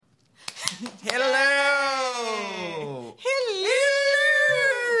Hello! Hello!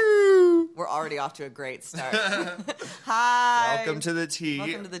 We're already off to a great start. Hi. Welcome to the tea.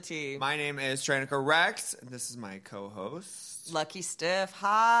 Welcome to the tea. My name is Tranica Rex, and this is my co-host. Lucky Stiff.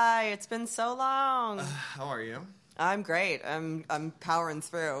 Hi. It's been so long. How are you? I'm great. I'm powering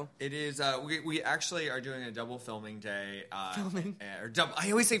through. It is, we actually are doing a double filming day. Filming? I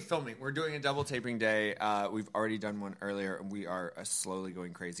always say filming. We're doing a double taping day. We've already done one earlier, and we are slowly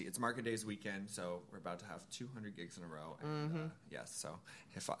going crazy. It's Market Days weekend, so we're about to have 200 gigs in a row. And, yes, so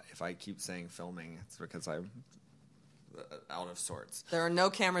if I keep saying filming, it's because I'm out of sorts. There are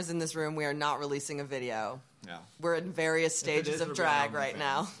no cameras in this room. We are not releasing a video. Yeah. We're in various stages of drag right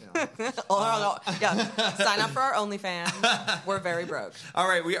now. Yeah. Sign up for our OnlyFans. We're very broke. All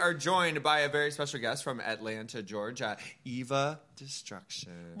right, we are joined by a very special guest from Atlanta, Georgia, Evah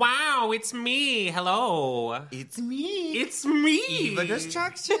Destruction. Wow, it's me. Hello. It's me. It's me. Evah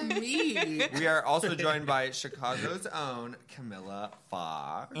Destruction. Me. We are also joined by Chicago's own Chamilla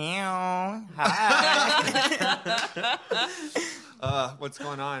Fox. Ew. Hi. What's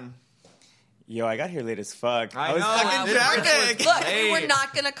going on? Yo, I got here late as fuck. I was know. stuck in traffic. Look, Hey. we're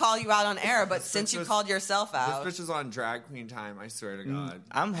not going to call you out on air, but since you called yourself out. This bitch is on drag queen time, I swear to God.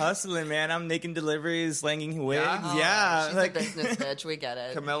 I'm hustling, man. I'm making deliveries, slanging wigs. Yeah? Yeah, She's a business bitch. We get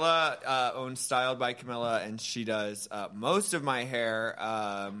it. Camilla owns Styled by Camilla, and she does most of my hair.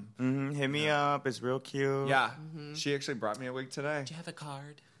 Hit me up. It's real cute. Yeah, she actually brought me a wig today. Do you have a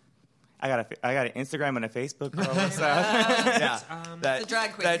card? I got an Instagram and a Facebook. Girl. What's up? Yeah, The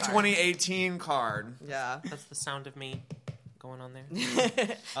drag queen that card. 2018 card. Yeah. That's the sound of me going on there.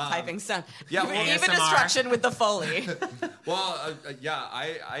 Typing sound. Yeah, well, Even ASMR. Destruction with the Foley. Well,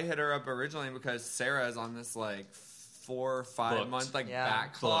 I hit her up originally because Sarah is on this like 4 or 5 Booked. month like Yeah.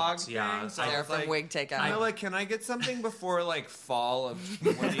 backlog Booked, yeah. thing. So Sarah I was from like, Wig Takeout. I'm like, can I get something before like fall of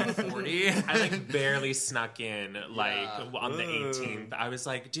 2040? I like barely snuck in like Yeah. on the Ooh. 18th. I was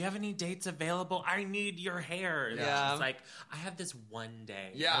like, "Do you have any dates available? I need your hair." And Yeah. she's like, "I have this one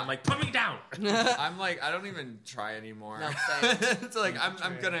day." Yeah. And I'm like, "Put me down." I'm like, I don't even try anymore. No, same. It's like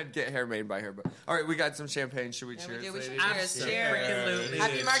I'm gonna get hair made by her. But all right, we got some champagne. Should we Yeah, we cheers? do. We should ladies? cheers. Cheers. Absolutely.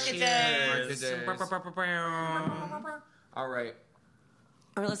 Happy Market Day. Market Days. All right.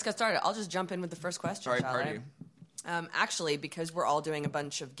 All right, let's get started. I'll just jump in with the first question, All right, shall party. I? Actually, because we're all doing a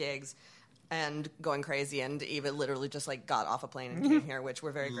bunch of gigs and going crazy, and Eva literally just like got off a plane and came here, which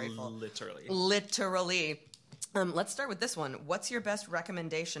we're very grateful. Literally. Let's start with this one. What's your best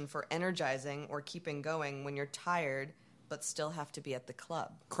recommendation for energizing or keeping going when you're tired but still have to be at the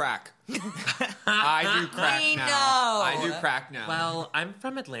club? Crack. I do crack We now. know. I do crack now. Well, I'm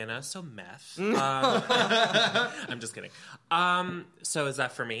from Atlanta, so meth. I'm just kidding. So is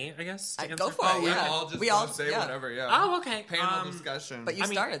that for me, I guess? to Go answer? for it. we Yeah. all just We all- say yeah. whatever. Yeah. Oh, okay. Panel discussion. But you I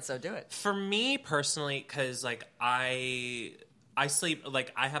mean- started, so do it. For me personally, because like I sleep,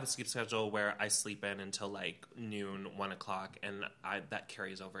 like I have a sleep schedule where I sleep in until like noon, 1 o'clock, and that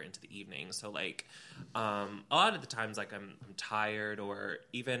carries over into the evening. So like a lot of the times, like I'm tired, or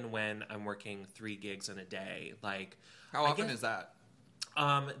even when I'm working 3 gigs in a day, like How often is that?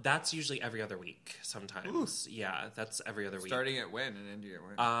 that's usually every other week. Sometimes, yeah, that's every other week. Starting at when and ending at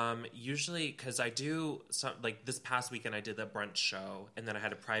when? Usually, because I do some, like this past weekend, I did the brunch show, and then I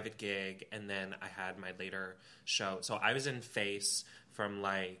had a private gig, and then I had my later show. So I was in Face from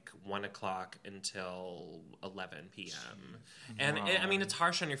like 1 o'clock until 11 p.m. And I mean, it's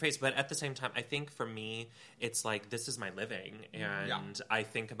harsh on your face, but at the same time, I think for me, it's like this is my living, and Yeah. I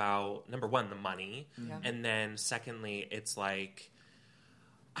think about number one, the money, Yeah. and then secondly, it's like,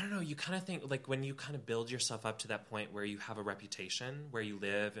 I don't know, you kind of think, like, when you kind of build yourself up to that point where you have a reputation, where you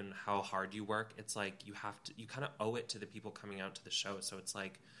live and how hard you work, it's like you kind of owe it to the people coming out to the show. So it's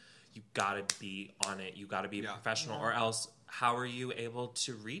like, you gotta be on it. You gotta be a professional, or else how are you able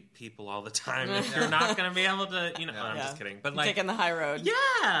to read people all the time if you're not gonna be able to, you know, I'm just kidding. But like, Taking the high road.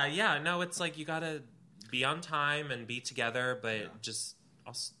 yeah, no, it's like you gotta be on time and be together, but just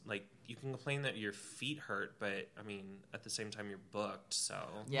also, like, you can complain that your feet hurt, but I mean, at the same time, you're booked. So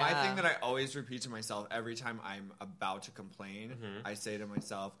Yeah. My thing that I always repeat to myself every time I'm about to complain, I say to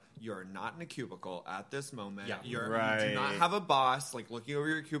myself, "You're not in a cubicle at this moment. Yeah. You do Right. not have a boss like looking over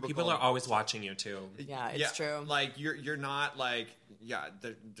your cubicle. people are always watching you too. Yeah, it's true. Like you're not like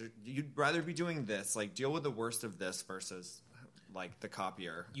you'd rather be doing this. Like deal with the worst of this versus like the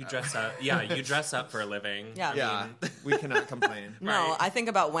copier. You dress up, you dress up for a living. Yeah. Yeah, we cannot complain. No, Right. I think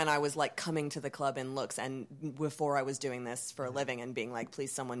about when I was like coming to the club in looks, and before I was doing this for a living, and being like,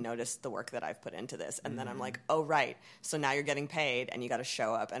 please someone notice the work that I've put into this. And then I'm like, oh, right. So now you're getting paid and you got to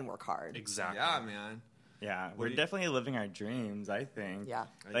show up and work hard. Exactly. Yeah, man. Yeah, we're definitely living our dreams, I think. Yeah.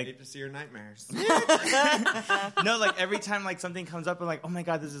 I hate to see your nightmares. No, like every time like something comes up, I'm like, oh my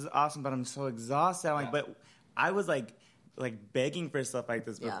God, this is awesome, but I'm so exhausted. I'm like, but I was like begging for stuff like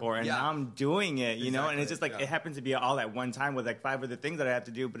this before, and now I'm doing it, you know? And it's just like, it happens to be all at one time with like 5 other things that I have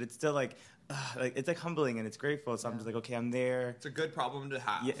to do, but it's still like it's like humbling and it's grateful. So I'm just like, okay, I'm there. It's a good problem to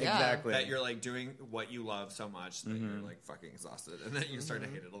have. Yeah, exactly. That you're like doing what you love so much that you're like fucking exhausted, and then you start to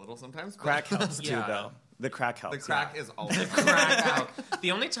hate it a little sometimes. Crack helps too, though. The crack helps. The crack is always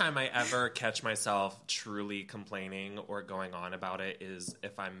The only time I ever catch myself truly complaining or going on about it is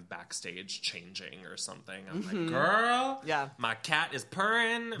if I'm backstage changing or something. I'm like, girl, my cat is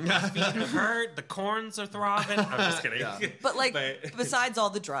purring, my feet hurt, the corns are throbbing. I'm just kidding. Yeah. But like, besides all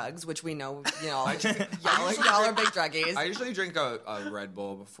the drugs, which we know, y'all are big druggies. I usually drink a Red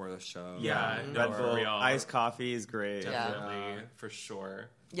Bull before the show. Yeah, Red Bull, iced coffee is great. Definitely, for sure.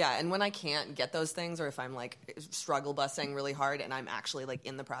 Yeah, and when I can't get those things, or if I'm like struggle busing really hard and I'm actually like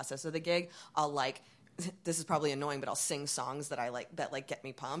in the process of the gig, I'll like, this is probably annoying, but I'll sing songs that I like that like get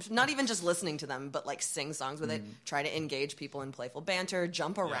me pumped. Not even just listening to them, but like sing songs with it. Try to engage people in playful banter,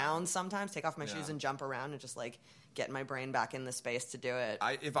 jump around sometimes, take off my shoes and jump around and just like get my brain back in the space to do it.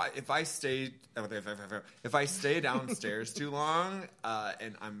 If I stay downstairs too long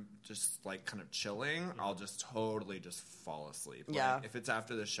and I'm just like kind of chilling, I'll just totally just fall asleep. Like, if it's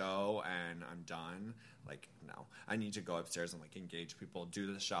after the show and I'm done, like no, I need to go upstairs and like engage people,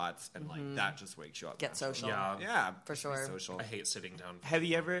 do the shots, and like that just wakes you up. Get social. Yeah, for sure. Social. I hate sitting down. Have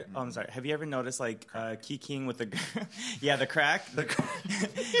you ever? Oh, I'm sorry. Have you ever noticed like kikiing with a the crack,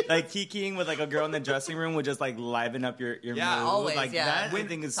 like kikiing with like a girl in the dressing room would just like liven up your mood. Always, like that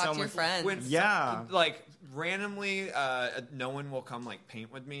thing is talk so to your much. friends. Like randomly, no one will come like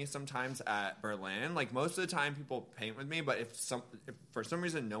paint with me sometimes at Berlin. Like most of the time, people paint with me, but if for some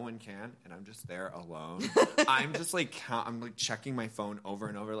reason no one can, and I'm just there alone, I'm just like I'm like checking my phone over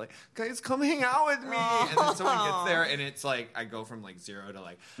and over, like guys, come hang out with me. And then someone gets there, and it's like I go from like 0 to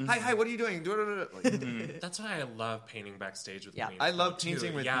like hi, what are you doing? Like, That's why I love painting backstage with I love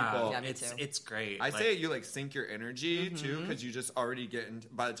painting with people. Yeah, me too. It's great. I say you like sync your energy too, because you just already get into.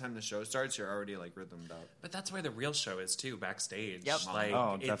 By the time the show starts, you're already like rhythmed up. But that's where the real show is too, backstage. Yep.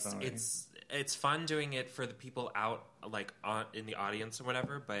 Like, definitely. It's fun doing it for the people out like in the audience or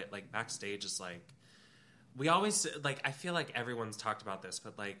whatever. But like backstage is like we always like. I feel like everyone's talked about this,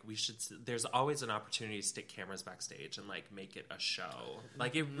 but like we should. There's always an opportunity to stick cameras backstage and like make it a show.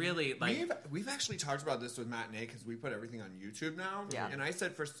 Like it really like we've actually talked about this with Matinee because we put everything on YouTube now. Yeah. And I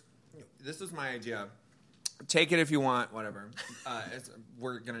said first, this is my idea. Take it if you want, whatever.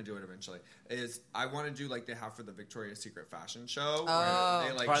 We're gonna do it eventually. I want to do like they have for the Victoria's Secret fashion show, where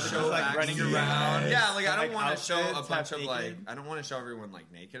they like show like running around. Yeah, like I don't like want to show a bunch of naked. like I don't want to show everyone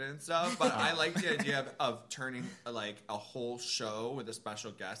like naked and stuff. But I like the idea of turning like a whole show with a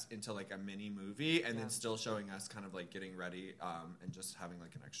special guest into like a mini movie, and then still showing us kind of like getting ready and just having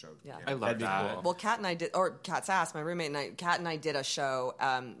like an extra. Yeah. I love that. Cool. Well, Kat and I did, or Kat Sass, my roommate, and I, Kat and I did a show.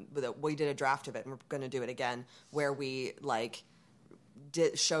 We did a draft of it, and we're going to do it again, where we like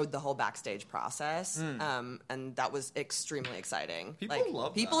showed the whole backstage process, and that was extremely exciting. People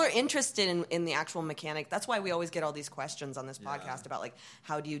love people that. are interested in the actual mechanic. That's why we always get all these questions on this podcast about like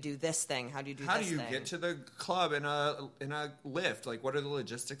how do you do this thing? How do you do How this do you thing? get to the club in a lift? Like, what are the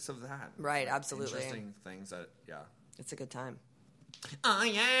logistics of that? Right, Like, absolutely. Interesting things that It's a good time. oh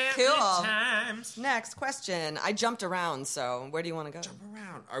yeah, Cool. good times. Next question. I jumped around, so where do you want to go? Jump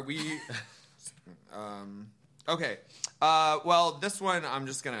around. Are we? Okay. Well, this one I'm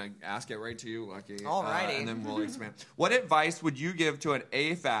just gonna ask it right to you, Lucky. Alrighty. And then we'll expand. What advice would you give to an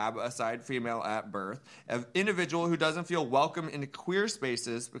AFAB, aside female at birth, an individual who doesn't feel welcome in queer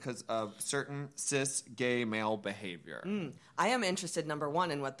spaces because of certain cis gay male behavior? I am interested, number one,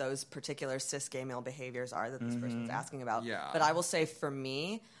 in what those particular cis gay male behaviors are that this person's asking about. Yeah. But I will say, for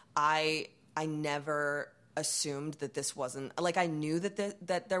me, I never assumed that this wasn't like I knew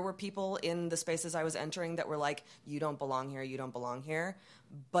that there were people in the spaces I was entering that were like, you don't belong here, you don't belong here.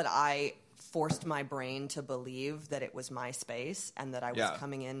 But I forced my brain to believe that it was my space and that I was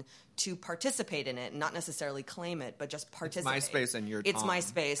coming in to participate in it, not necessarily claim it, but just participate. It's my space and you're Tom. It's my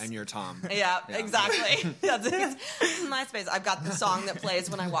space. And you're Tom. Yeah, exactly. It's my space. I've got the song that plays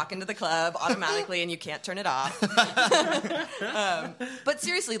when I walk into the club automatically and you can't turn it off. But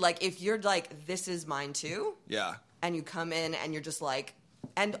seriously, like if you're like, this is mine too. Yeah. And you come in and you're just like,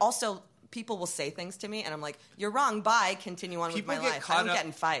 and also people will say things to me and I'm like, you're wrong, bye, continue on with my life. I don't get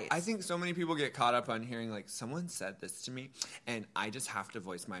in fights. I think so many people get caught up on hearing like, someone said this to me and I just have to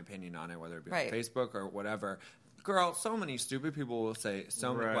voice my opinion on it, whether it be on Facebook or whatever. girl, so many stupid people will say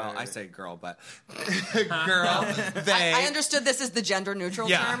Right. well, I say girl, but girl, they. I understood this is the gender neutral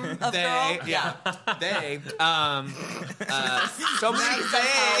term of girl. Yeah, they.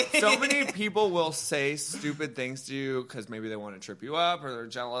 So many people will say stupid things to you because maybe they want to trip you up, or they're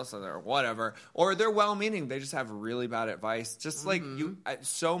jealous, or they're whatever, or they're well-meaning. They just have really bad advice. Just like you,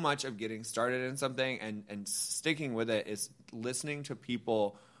 so much of getting started in something and sticking with it is listening to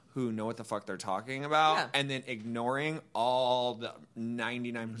people who know what the fuck they're talking about, and then ignoring all the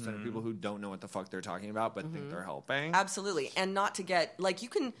 99% of people who don't know what the fuck they're talking about but think they're helping. Absolutely. And not to get, like, you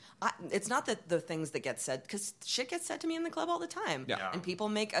can, it's not that the things that get said, because shit gets said to me in the club all the time. Yeah. And people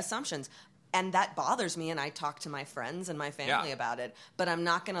make assumptions. And that bothers me, and I talk to my friends and my family about it. But I'm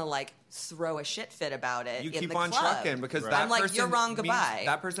not going to, like, throw a shit fit about it You in keep the on club. trucking because that I'm like, person you're wrong, means, goodbye.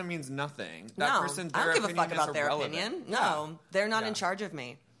 that person means nothing. No, That person, I don't give a fuck about their irrelevant. opinion. No, they're not in charge of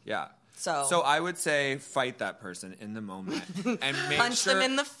me. Yeah. So I would say fight that person in the moment and make punch them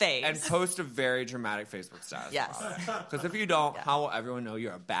in the face and post a very dramatic Facebook status. Yes. Because if you don't, how will everyone know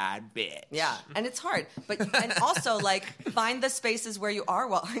you're a bad bitch? Yeah, and it's hard. And also, like, find the spaces where you are.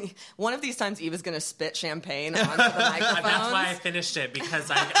 Well, one of these times Eva's going to spit champagne onto the microphones. That's why I finished it,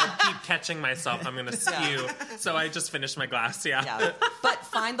 because I keep catching myself. I'm going to spew. So I just finished my glass, yeah. But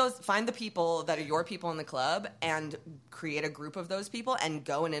find the people that are your people in the club and create a group of those people and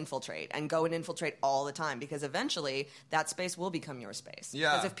go and infiltrate. And go and infiltrate all the time, because eventually that space will become your space.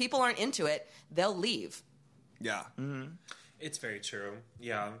 Yeah. Because if people aren't into it, they'll leave. Yeah. Mm-hmm. It's very true.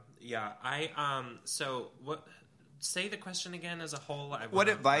 Yeah. So what? Say the question again as a whole. What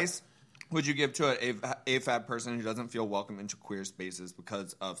advice would you give to an AFAB person who doesn't feel welcome into queer spaces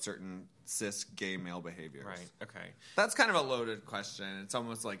because of certain cis gay male behaviors? Right. Okay. That's kind of a loaded question. It's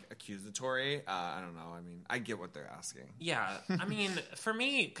almost like accusatory. I don't know. I mean, I get what they're asking. Yeah. I mean, for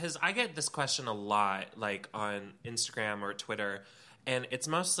me, because I get this question a lot, like on Instagram or Twitter, and it's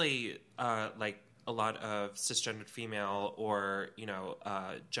mostly like a lot of cisgendered female or,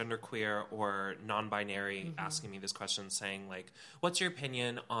 genderqueer or non-binary asking me this question, saying, like, what's your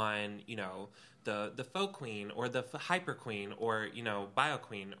opinion on, the faux queen or the hyper queen or, bio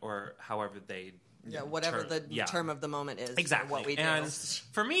queen or however they whatever the term of the moment is. Exactly. What we do. And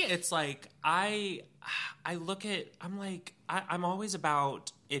for me, it's like, I look at, I'm always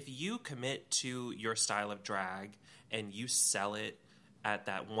about, if you commit to your style of drag and you sell it at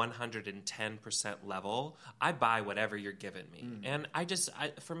that 110% level, I buy whatever you're giving me. And I just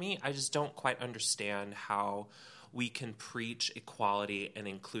don't quite understand how we can preach equality and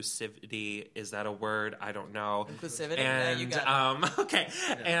inclusivity. Is that a word? I don't know. Inclusivity? And, you got it. okay.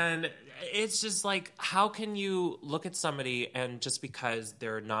 Yeah. And it's just like, how can you look at somebody and just because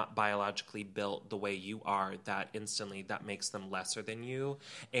they're not biologically built the way you are, that instantly that makes them lesser than you?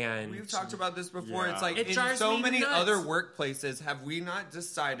 And we've talked about this before. Yeah. It's like, in so many other workplaces, have we not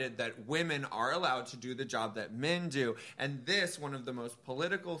decided that women are allowed to do the job that men do? And this, one of the most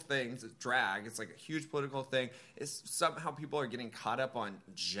political things, is drag. It's like a huge political thing. Is somehow people are getting caught up on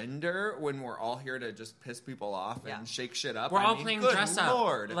gender when we're all here to just piss people off and shake shit up. We're all playing dress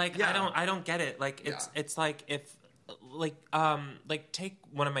Lord. up. Like, I don't get it. Like, it's like, if take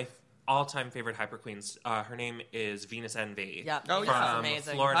one of my all-time favorite hyper queens. Her name is Venus Envy. Yeah. Oh, yeah. From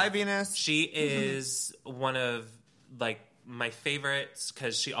Amazing. Florida. Hi, Venus. She is one of, like, my favorites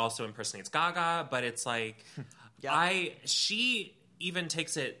because she also impersonates Gaga, but it's like, she even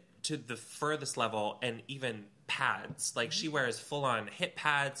takes it to the furthest level, and even pads. Like, she wears full-on hip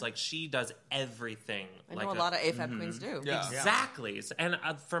pads. Like, she does everything. I know a lot of AFAB queens do. Yeah. Exactly. And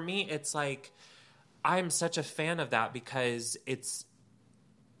for me, it's like, I'm such a fan of that because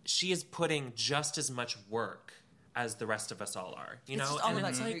she is putting just as much work as the rest of us all are. You know? Just all and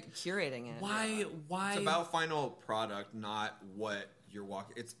about it's like, curating it. why? It's about final product, not what you're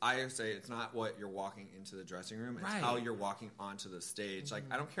walking. I say it's not what you're walking into the dressing room. It's how you're walking onto the stage. Like,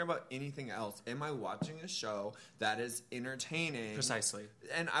 I don't care about anything else. Am I watching a show that is entertaining? Precisely.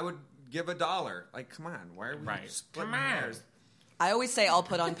 And I would give $1. Like, come on, why are we splitting hairs? I always say I'll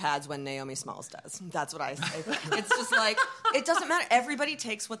put on pads when Naomi Smalls does. That's what I say. It's just like, it doesn't matter. Everybody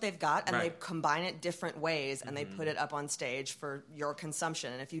takes what they've got and they combine it different ways and they put it up on stage for your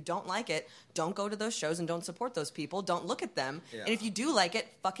consumption. And if you don't like it, don't go to those shows and don't support those people. Don't look at them. Yeah. And if you do like it,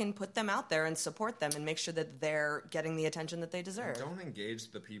 fucking put them out there and support them and make sure that they're getting the attention that they deserve. Don't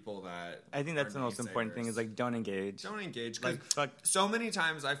engage the people that I think that's the most important thing is, like, don't engage. Don't engage. Like, so many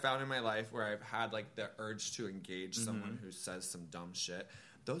times I found in my life where I've had, like, the urge to engage someone who says some dumb shit.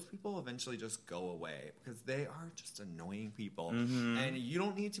 those people eventually just go away because they are just annoying people. And you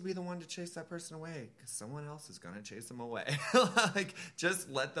don't need to be the one to chase that person away because someone else is going to chase them away. Like, just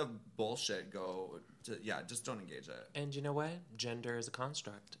let the bullshit go. Just don't engage it. And you know what? Gender is a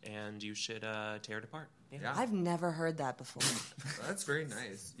construct, and you should tear it apart. Yeah. I've never heard that before. That's very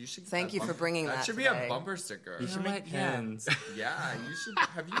nice. You should. Thank you for bringing that. That should today. be a bumper sticker. You should make pens. Yeah, you should.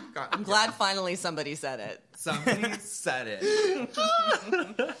 Have you got? I'm glad finally somebody said it. Somebody said it.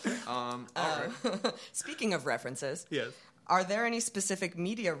 All right. Speaking of references, Yes. are there any specific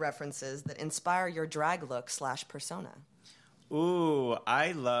media references that inspire your drag look / persona? Ooh,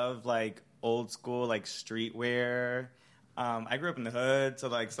 I love like old school like streetwear. I grew up in the hood, so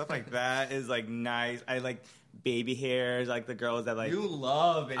like stuff like that is like nice. I like baby hairs, like the girls that like You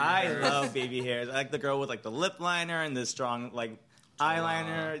love baby hairs. I love baby hairs. I like the girl with like the lip liner and the strong like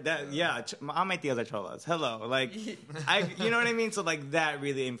eyeliner. That all my tias are cholas. Hello, like you know what I mean. So like that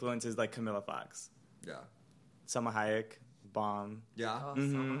really influences like Camilla Fox, Yeah. Salma Hayek, bomb. Yeah. Oh,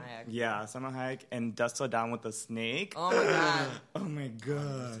 Salma Hayek. Yeah, Salma Hayek and Dust So Down with the Snake. Oh my god. Oh my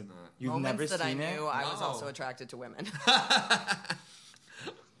god. You've Moments never that seen I it? knew I was No. also attracted to women.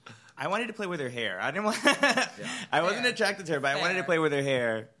 I wanted to play with her hair. I didn't want. I wasn't Fair. attracted to her, but I wanted to Fair. play with her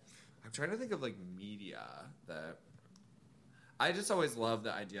hair. I'm trying to think of like media that I just always love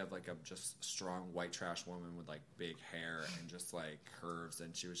the idea of like a just strong white trash woman with like big hair and just like curves,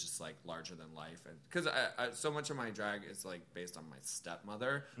 and she was just like larger than life. And because I so much of my drag is like based on my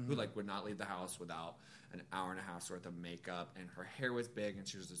stepmother, who like would not leave the house without an hour and a half's worth of makeup, and her hair was big, and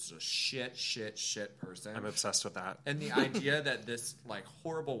she was just a shit person. I'm obsessed with that. And the idea that this like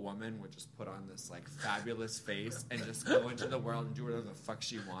horrible woman would just put on this like fabulous face and just go into the world and do whatever the fuck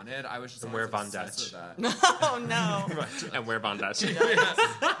she wanted, I was just And wear always Von obsessed Dutch. with that. Oh no. And wear Von Dutch.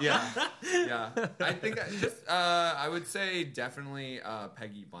 Yeah. I think I would say definitely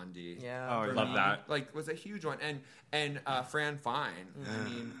Peggy Bundy. Yeah. Oh, For love me, that. Like, was a huge one, and Fran Fine. I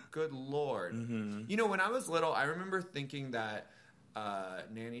mean, good lord. You know, when I was little, I remember thinking that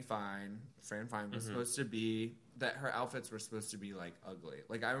Fran Fine was supposed to be that her outfits were supposed to be like ugly.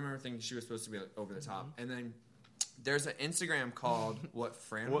 Like, I remember thinking she was supposed to be like over the top, and then. There's an Instagram called What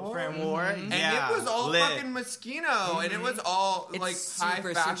Fran Wore? And And it was all lit. fucking Moschino, and it was all It's like super,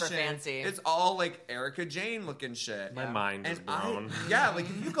 high fashion. super fancy. It's all like Erica Jane looking shit. My mind is And blown. like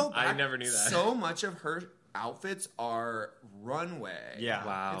if you go back, I never knew that. So much of her outfits are runway. Yeah.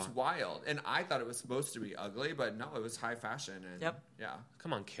 Wow. It's wild. And I thought it was supposed to be ugly, but no, it was high fashion. And Yep. Yeah.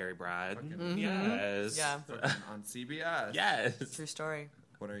 Come on, Carrie Brad. Fucking- Yes. Yeah. On CBS. Yes. True story.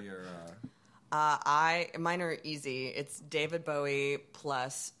 What are your? Mine are easy. It's David Bowie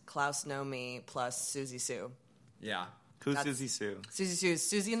plus Klaus Nomi plus Susie Sue. Yeah. Who's That's- Susie Sue? Susie Sue,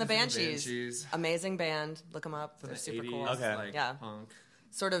 Susie and the Banshees. Banshees. Amazing band. Look them up. From They're the super 80s, cool. Okay. Like Yeah. punk.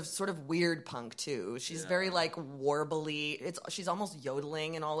 Sort of weird punk too. She's very like warbly. She's almost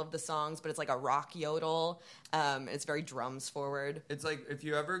yodeling in all of the songs, but it's like a rock yodel. It's very drums forward. It's like if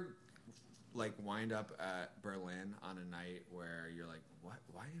you ever like wind up at Berlin on a night where you're like, what?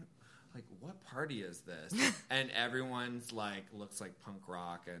 Why? Like, what party is this? And everyone's like looks like punk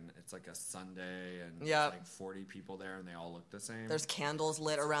rock, and it's like a Sunday, and Yep. there's like 40 people there, and they all look the same. There's candles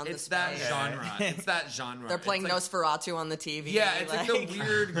lit around it's the that space. genre. It's that genre. They're playing it's like, Nosferatu on the TV. Yeah, it's like the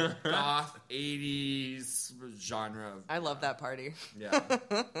weird goth 80s genre. Of, I love that party. Yeah.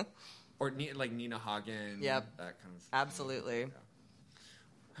 Or like Nina Hagen. Yep. That kind of. Absolutely.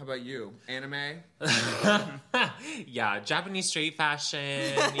 How about you? Anime? Yeah, Japanese street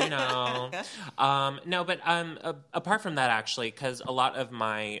fashion, you know. No, but apart from that, actually, because a lot of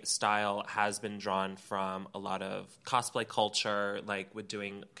my style has been drawn from a lot of cosplay culture, like with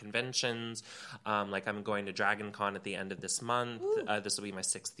doing conventions. Like I'm going to Dragon Con at the end of this month. This will be my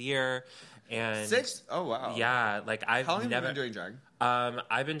 6th year. And 6? Oh, wow. Yeah, like I've How long never have you been doing drag?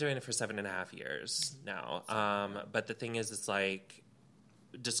 I've been doing it for 7.5 years now. But the thing is, it's like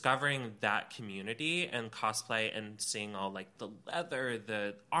discovering that community and cosplay and seeing all like the leather,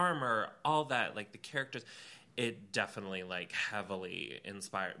 the armor, all that, like the characters, it definitely like heavily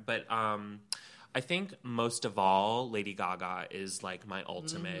inspired. But I think most of all, Lady Gaga is like my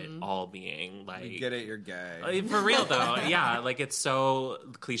ultimate all-being. Like, You get it, you're gay. for real though, yeah. Like it's so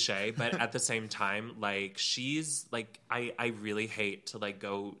cliche, but at the same time, like she's like I really hate to like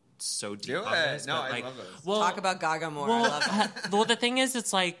go so deep Do on it. this. No, but, I like, love this. Well, Talk about Gaga more. I love it. well, the thing is,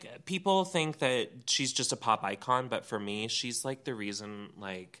 it's like people think that she's just a pop icon, but for me, she's like the reason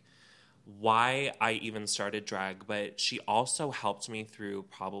like why I even started drag, but she also helped me through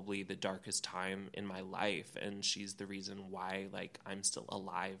probably the darkest time in my life, and she's the reason why like I'm still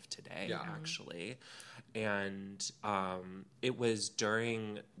alive today, actually. And it was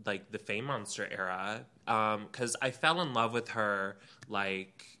during like the Fame Monster era, because I fell in love with her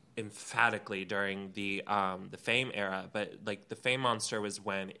like emphatically during the Fame era, but like the Fame Monster was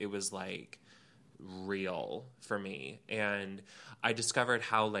when it was like real for me, and I discovered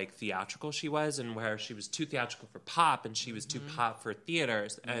how like theatrical she was, and where she was too theatrical for pop and she was too pop for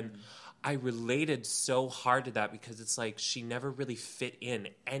theaters, and I related so hard to that because it's like she never really fit in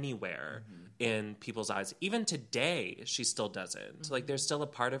anywhere in people's eyes. Even today, she still doesn't. Like there's still a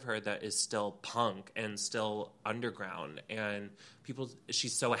part of her that is still punk and still underground, and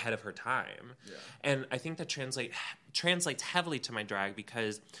she's so ahead of her time. Yeah. And I think that translates heavily to my drag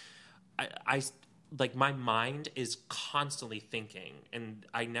because I like my mind is constantly thinking, and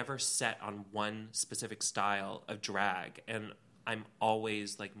I never set on one specific style of drag, and I'm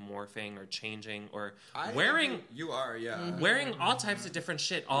always like morphing or changing or wearing all types of different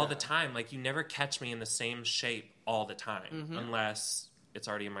shit all the time. Like you never catch me in the same shape all the time unless it's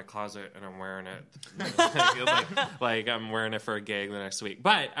already in my closet and I'm wearing it. like I'm wearing it for a gig the next week.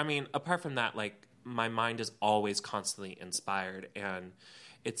 But I mean, apart from that, like my mind is always constantly inspired, and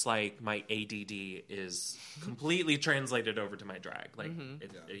it's like my ADD is completely translated over to my drag. Like,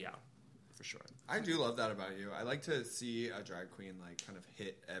 for sure. I do love that about you. I like to see a drag queen like kind of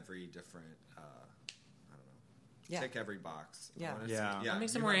hit every different, tick every box. Yeah. That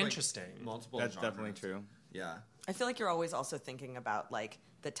makes it more interesting. Multiple That's genres. definitely true. Yeah. I feel like you're always also thinking about like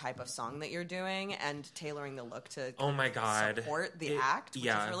the type of song that you're doing and tailoring the look to support the act, which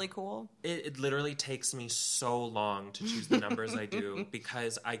is really cool. It literally takes me so long to choose the numbers I do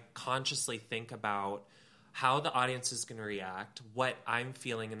because I consciously think about how the audience is going to react, what I'm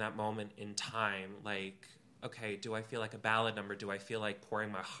feeling in that moment in time. Like, okay, do I feel like a ballad number? Do I feel like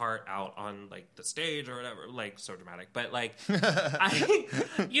pouring my heart out on like the stage or whatever? Like, so dramatic. But like,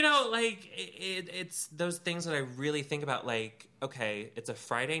 it's those things that I really think about. Like, okay, it's a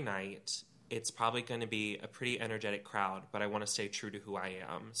Friday night. It's probably going to be a pretty energetic crowd, but I want to stay true to who I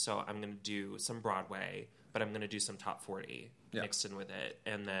am. So I'm going to do some Broadway, but I'm going to do some top 40 mixed in with it.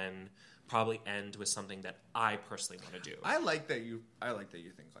 And then probably end with something that I personally want to do. I like that you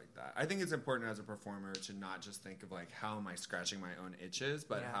think like that. I think it's important as a performer to not just think of like how am I scratching my own itches,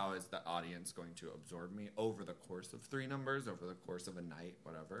 but how is the audience going to absorb me over the course of 3 numbers, over the course of a night,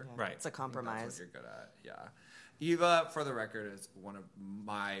 whatever. Yeah. Right. It's a compromise. That's what you're good at. Yeah. Eva, for the record, is one of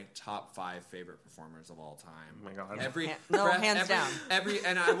my top 5 favorite performers of all time. Oh my God. Hands down.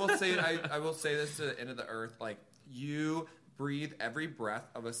 And I will say I will say this to the end of the earth, like you breathe every breath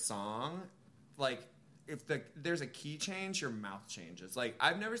of a song. Like if there's a key change, your mouth changes. Like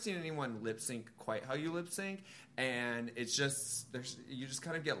I've never seen anyone lip sync quite how you lip sync, and it's just you just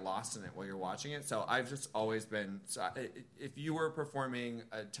kind of get lost in it while you're watching it. So I've just always been. So if you were performing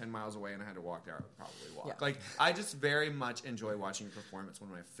 10 miles away and I had to walk there, I would probably walk. Yeah. Like I just very much enjoy watching you perform. It's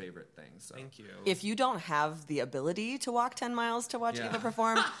one of my favorite things. So. Thank you. If you don't have the ability to walk 10 miles to watch Eva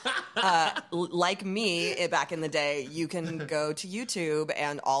perform, like me back in the day, you can go to YouTube,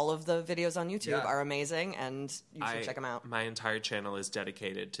 and all of the videos on YouTube are amazing, and you should check them out. My entire channel is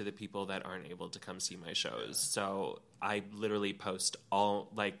dedicated to the people that aren't able to come see my shows. So I literally post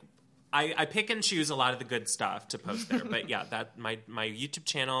all, like, I pick and choose a lot of the good stuff to post there. But yeah, that my YouTube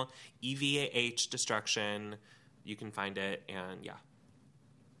channel, EVAH Destruction, you can find it, and yeah.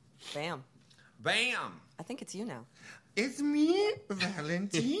 Bam. I think it's you now. It's me,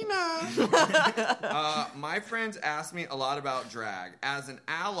 Valentina. My friends ask me a lot about drag. As an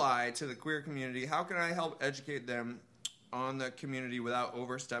ally to the queer community, how can I help educate them on the community without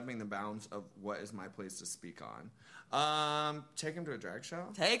overstepping the bounds of what is my place to speak on? Take them to a drag show?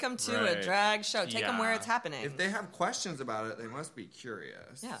 Take them to a drag show. Take them where it's happening. If they have questions about it, they must be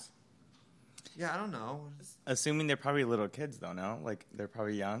curious. Yeah. Yeah, I don't know. Assuming they're probably little kids, though, no? Like, they're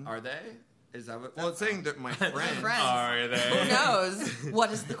probably young. Is that what? Well, it's saying that my friends. Are they? Who knows?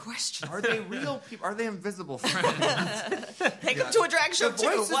 What is the question? Are they real people? Are they invisible friends? Take them to a drag show, the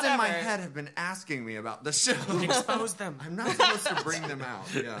voices in my head have been asking me about the show. Expose them. I'm not supposed to bring them out.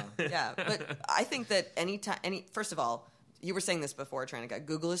 Yeah, but I think that first of all, you were saying this before, Tranica,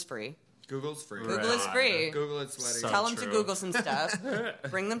 Google is free. Google's free. Google is free. Google is sweating. So Tell them true. to Google some stuff.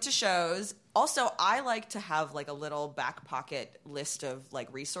 Bring them to shows. Also, I like to have like a little back pocket list of like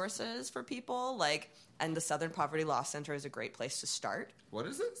resources for people. And the Southern Poverty Law Center is a great place to start. What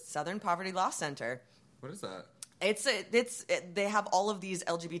is it? Southern Poverty Law Center. What is that? They have all of these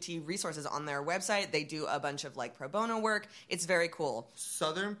LGBT resources on their website. They do a bunch of like pro bono work. It's very cool.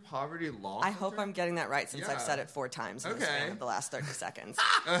 Southern Poverty Law I hope I'm getting that right since I've said it 4 times in the span of the last 30 seconds.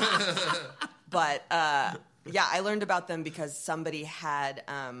 But yeah, I learned about them because somebody had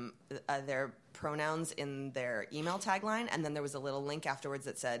their pronouns in their email tagline, and then there was a little link afterwards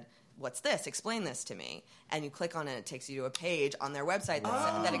that said, "What's this? Explain this to me." And you click on it, it takes you to a page on their website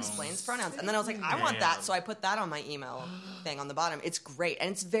that explains pronouns. And then I was like, I want that, so I put that on my email thing on the bottom. It's great,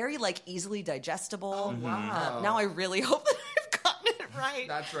 and it's very like easily digestible. Oh, wow. Now I really hope that I've gotten it right.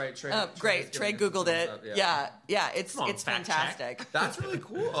 That's right. Great. Trey Googled it. Yeah. It's fantastic. That's really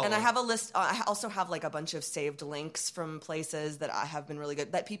cool. And I have a list. I also have like a bunch of saved links from places that have been really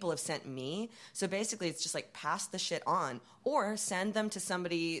good that people have sent me. So basically, it's just like pass the shit on or send them to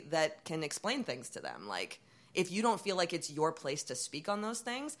somebody that can explain things to them. Like if you don't feel like it's your place to speak on those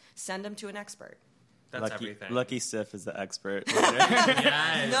things, send them to an expert. That's everything. Lucky Sif is the expert.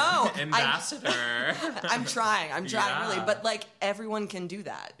 Yes. No, ambassador. I'm trying really, but like everyone can do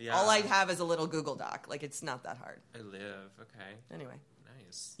that. Yeah. All I have is a little Google Doc. Like it's not that hard. I live. Okay. Anyway,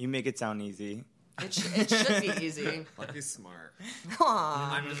 nice. You make it sound easy. It should be easy. Lucky's smart.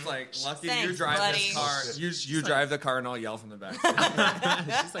 Aww. I'm just like, Lucky, Thanks, you drive buddy. this car. You drive the car and I'll yell from the back.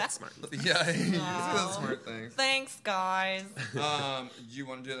 She's like smart. Yeah, he's those smart things. Thanks, guys. You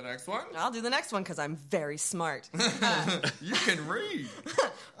want to do the next one? I'll do the next one because I'm very smart. You can read.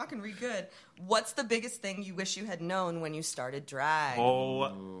 I can read good. What's the biggest thing you wish you had known when you started drag?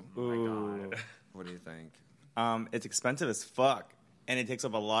 Oh my God. What do you think? It's expensive as fuck. And it takes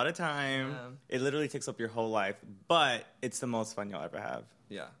up a lot of time. Yeah. It literally takes up your whole life. But it's the most fun you'll ever have.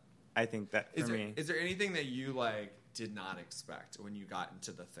 Yeah. I think that for me. Is there anything that you like did not expect when you got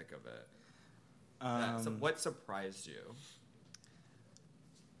into the thick of it? What surprised you?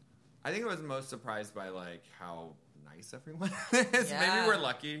 I think I was most surprised by like how nice everyone is. Yeah. Maybe we're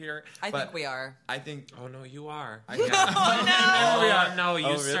lucky here. I think we are. I think. Oh no, you are. Yeah. Oh no, you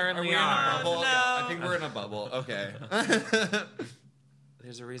really? certainly Are we in a are. bubble? No. Yeah, I think we're in a bubble. Okay.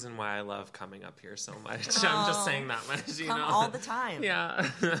 There's a reason why I love coming up here so much. I'm just saying that much. You Come know, all the time. Yeah.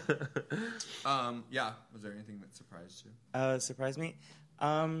 Yeah. Was there anything that surprised you? Surprised me?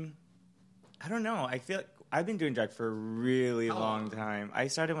 I don't know. I feel like I've been doing drag for a really long time. I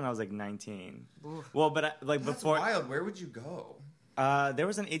started when I was like 19. Oof. Well, but That's before wild. Where would you go? there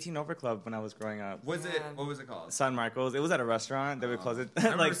was an 18 over club when I was growing up. What was it called? San Marcos. It was at a restaurant. They would close it. I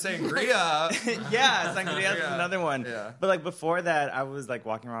remember sangria. Yeah, sangria is another one. Yeah. But like before that, I was like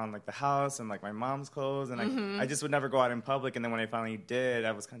walking around like the house and like my mom's clothes, and I just would never go out in public. And then when I finally did,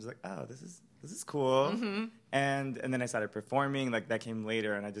 I was kind of like, oh, this is cool. And then I started performing. Like that came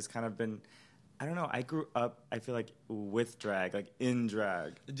later, and I just kind of been. I don't know. I grew up, I feel like, with drag, like in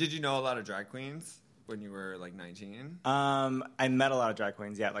drag. Did you know a lot of drag queens when you were like 19? I met a lot of drag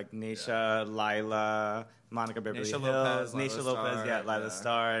queens, like Naisha, Lila, Monica Beverly Hills. Naisha Lopez, Lila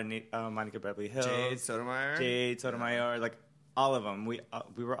Starr, Monica Beverly Hills. Jade Sotomayor. Like all of them. We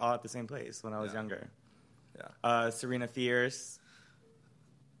were all at the same place when I was younger. Yeah. Serena Fierce.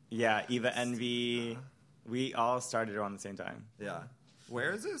 Yeah, Evah Envy. We all started around the same time. Yeah.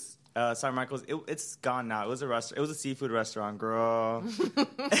 Where is this? San Marcos. It's gone now. It was a restaurant. It was a seafood restaurant, girl. Ew.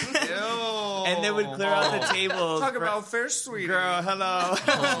 And they would clear out the tables. Talk about fish, sweetie. Girl, hello.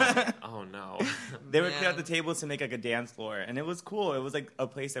 Oh no. They would clear out the tables to make like a dance floor, and it was cool. It was like a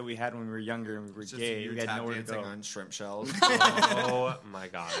place that we had when we were younger and we were gay. You We had tap nowhere to dancing go. on shrimp shells. Oh my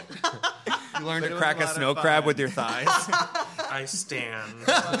God. You learned to was crack a a lot of snow fun. crab with your thighs. I stand.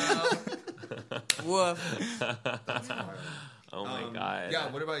 Woof. Oh my God. Yeah.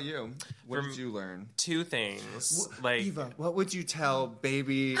 What about you? What did you learn? Two things. Like Eva, what would you tell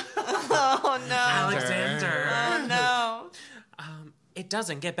baby Oh no. Alexander. Oh no. It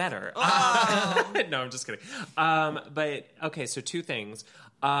doesn't get better. Oh. No, I'm just kidding. But okay, so two things.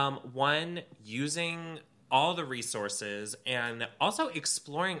 One, using all the resources and also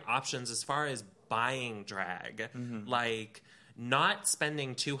exploring options as far as buying drag. Like not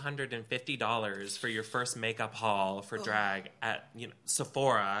spending $250 for your first makeup haul for drag at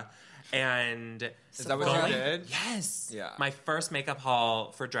Sephora. And Is that what you did? Yes. Yeah. My first makeup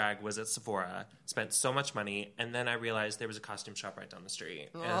haul for drag was at Sephora. Spent so much money, and then I realized there was a costume shop right down the street,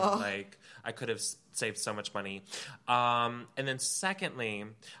 and like I could have saved so much money. And then secondly,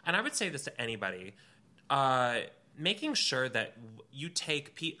 and I would say this to anybody, making sure that you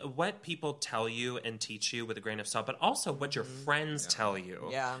take what people tell you and teach you with a grain of salt, but also what your friends tell you.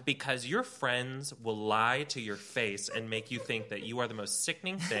 Yeah. Because your friends will lie to your face and make you think that you are the most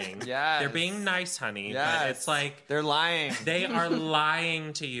sickening thing. Yes. They're being nice, honey. Yes. But it's like... They're lying. They are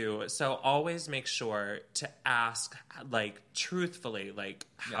lying to you. So always make sure to ask, like, truthfully, like,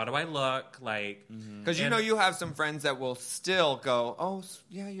 how do I look? Like... Because you have some friends that will still go, oh,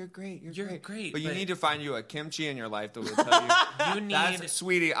 yeah, you're great. You're great. But you need to find you a kimchi in your life that will tell you, you need... That's,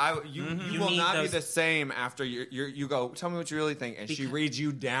 sweetie, you will not be the same after you go, tell me what you really think. And she reads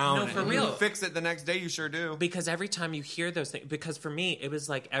you down. No, for and real. You fix it the next day, you sure do. Because every time you hear those things... Because for me, it was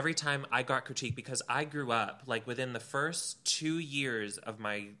like every time I got critiqued, because I grew up, like, within the first 2 years of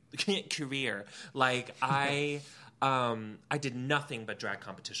my career, like, I did nothing but drag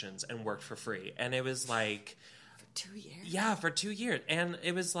competitions and worked for free. And it was like... 2 years? Yeah, for 2 years. And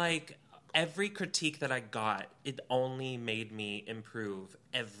it was like... Every critique that I got, it only made me improve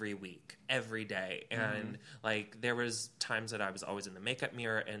every week, every day. And, like, there was times that I was always in the makeup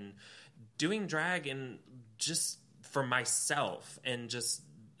mirror and doing drag and just for myself and just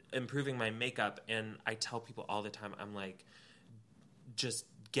improving my makeup. And I tell people all the time, I'm like, just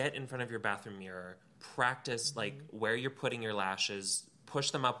get in front of your bathroom mirror, practice, like, where you're putting your lashes,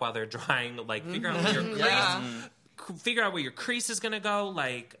 push them up while they're drying, like, figure out where your crease... Figure out where your crease is going to go,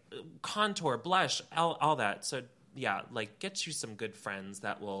 like contour, blush, all that. So, yeah, like get you some good friends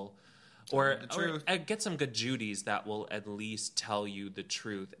that will, or get some good Judies that will at least tell you the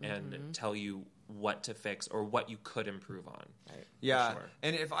truth and tell you what to fix or what you could improve on. Right. Yeah, sure.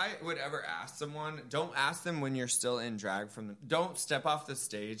 And if I would ever ask someone, don't ask them when you're still in drag don't step off the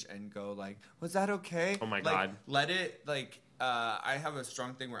stage and go like, was that okay? Oh my God. Let it, like... I have a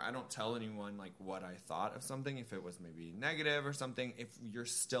strong thing where I don't tell anyone like what I thought of something if it was maybe negative or something if you're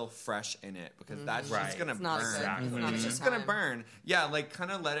still fresh in it because that's just gonna burn. It's just gonna burn. Yeah, like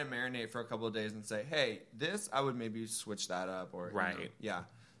kind of let it marinate for a couple of days and say, hey, this I would maybe switch that up or yeah.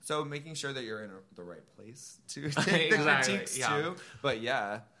 So making sure that you're in the right place to take the critiques too. But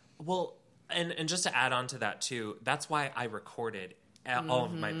yeah, well, and just to add on to that too, that's why I recorded all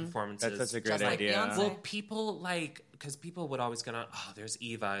of my performances. That's such a great idea. Well, people like... Because people would always go, oh, there's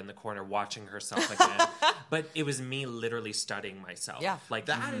Evah in the corner watching herself again. But it was me literally studying myself. Yeah. Like,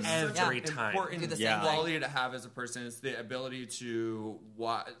 that is every time. Important quality to have as a person is the ability to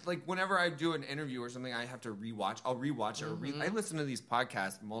watch. Like, whenever I do an interview or something, I have to rewatch. I'll rewatch it. I listen to these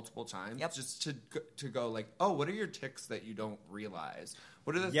podcasts multiple times just to go like, oh, what are your tics that you don't realize?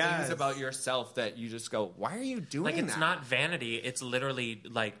 What are the things about yourself that you just go, why are you doing that? Like, it's not vanity. It's literally,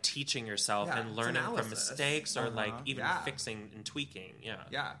 like, teaching yourself and learning from mistakes or, like, even fixing and tweaking. Yeah.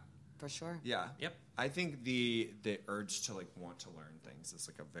 Yeah. For sure. Yeah. Yep. I think the urge to, like, want to learn things is,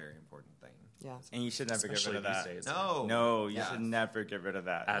 like, a very important thing. Yeah. And you should never get rid of that. Days. No, you should never get rid of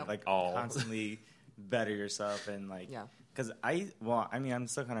that. At like all. Constantly better yourself and, like... Yeah. Because I'm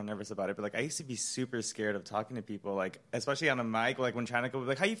still kind of nervous about it, but like I used to be super scared of talking to people, like especially on a mic, like when trying to go,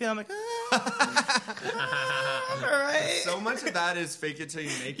 like, how you feel? I'm like, all right. So much of that is fake it till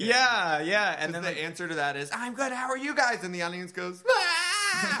you make it. Yeah. And then the answer to that is, I'm good. How are you guys? And the audience goes,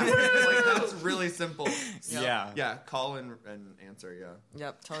 like that's really simple. Yeah. Call and answer. Yeah.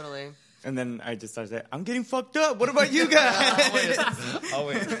 Yep. Totally. And then I just started saying, I'm getting fucked up. What about you guys?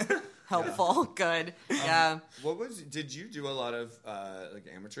 Always. Helpful, good, yeah. Did you do a lot of like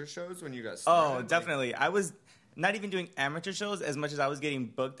amateur shows when you got started? Oh, definitely. I was not even doing amateur shows as much as I was getting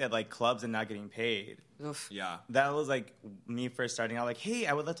booked at like clubs and not getting paid. Oof. Yeah, that was like me first starting out. Like, hey,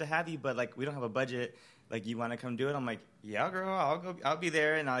 I would love to have you, but like we don't have a budget. Like, you want to come do it? I'm like, yeah, girl, I'll be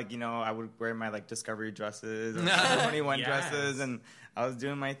there. And like, I would wear my like Discovery dresses or 21 dresses, and I was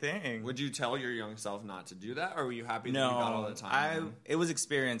doing my thing. Would you tell your young self not to do that, or were you happy that you got all the time? It was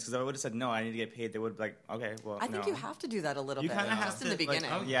experience, because I would have said, no, I need to get paid. They would be like, okay, well, I think you have to do that a little bit. You kind of have to. In the beginning.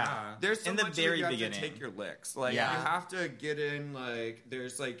 Like, yeah. There's so in the much very you have beginning. to take your licks. Like, you have to get in, like,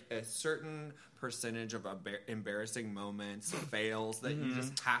 there's, like, a certain percentage of embarrassing moments, fails that you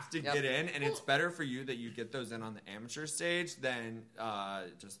just have to get in, and it's better for you that you get those in on the amateur stage than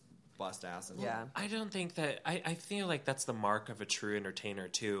just bust ass. I don't think that I feel like that's the mark of a true entertainer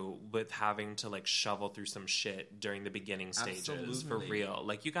too, with having to like shovel through some shit during the beginning stages. For real.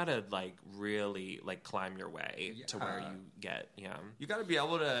 Like, you gotta like really like climb your way to where you get. You gotta be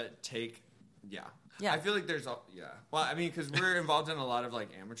able to take I feel like there's well, I mean, because we're involved in a lot of like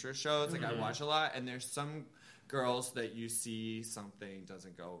amateur shows. Like, I watch a lot, and there's some girls that you see something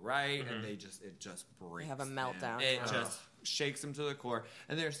doesn't go right, and it just breaks. They have a meltdown. It just shakes them to the core.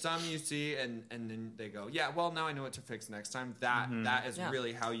 And there's some you see, and then they go, yeah, well, now I know what to fix next time. That is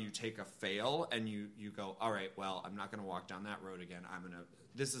really how you take a fail, and you go, all right, well, I'm not going to walk down that road again.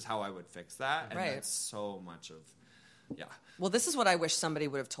 This is how I would fix that. And that's so much of, Well, this is what I wish somebody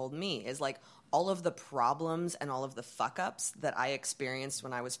would have told me, is like all of the problems and all of the fuck-ups that I experienced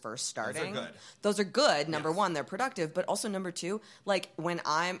when I was first starting. Those are good. Number one, they're productive. But also number two, like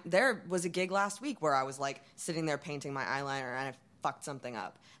there was a gig last week where I was like sitting there painting my eyeliner and I fucked something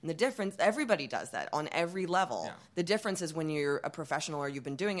up. And the difference, everybody does that on every level. Yeah. The difference is when you're a professional or you've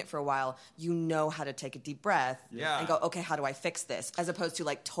been doing it for a while, you know how to take a deep breath and go, okay, how do I fix this? As opposed to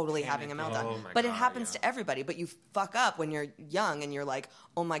like totally having a meltdown. But it happens to everybody. But you fuck up when you're young and you're like,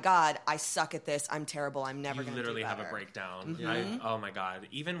 oh my God, I suck at this. I'm terrible. I'm never going to do better. You literally have a breakdown. Oh my God.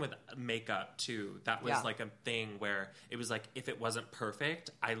 Even with makeup too, that was like a thing where it was like, if it wasn't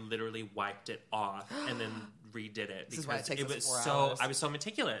perfect, I literally wiped it off and then redid it because it was so I was so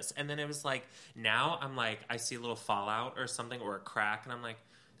meticulous. And then it was like, now I'm like, I see a little fallout or something or a crack and I'm like,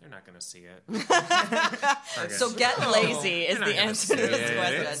 they're not going to see it. So get lazy is the answer to this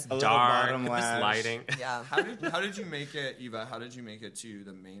question. It's dark, it's lighting. Yeah. How did you make it, Eva? How did you make it to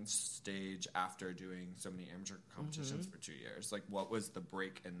the main stage after doing so many amateur competitions for 2 years? Like, what was the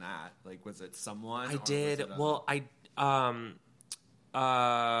break in that? Like, was it someone? I did. Well,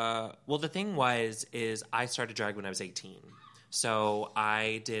 the thing is I started drag when I was 18. So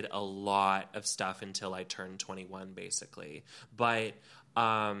I did a lot of stuff until I turned 21, basically. But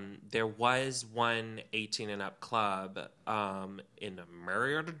there was one 18 and up club in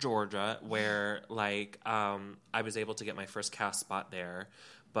Marietta, Georgia, where I was able to get my first cast spot there.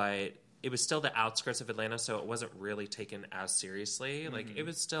 But it was still the outskirts of Atlanta, so it wasn't really taken as seriously. Like, it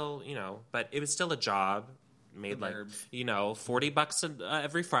was still, but it was still a job. Made like, $40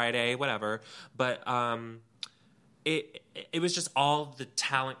 every Friday, whatever. But it was just all the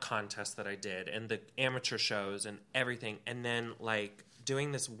talent contests that I did and the amateur shows and everything. And then like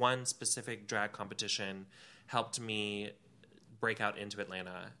doing this one specific drag competition helped me break out into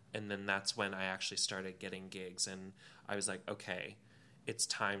Atlanta. And then that's when I actually started getting gigs. And I was like, okay, it's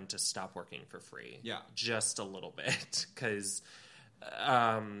time to stop working for free. Yeah. Just a little bit. Because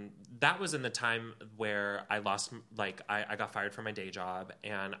that was in the time where I lost, I got fired from my day job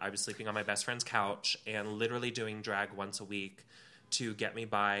and I was sleeping on my best friend's couch and literally doing drag once a week to get me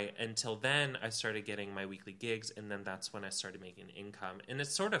by. Until then, I started getting my weekly gigs, and then that's when I started making income. And it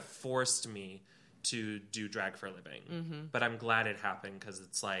sort of forced me to do drag for a living. Mm-hmm. But I'm glad it happened because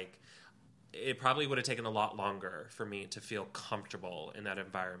it's like, it probably would have taken a lot longer for me to feel comfortable in that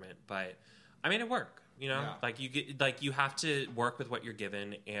environment. But I made it work. You have to work with what you're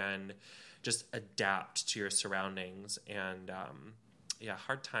given and just adapt to your surroundings. And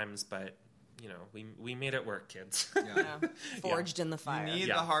hard times, but we made it work, kids. Forged in the fire. You need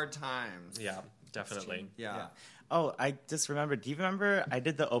the hard times. Yeah, definitely. Yeah. Oh, I just remembered. Do you remember I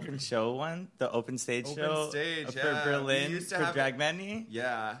did the open show one, the open stage show for Berlin for Drag Madney?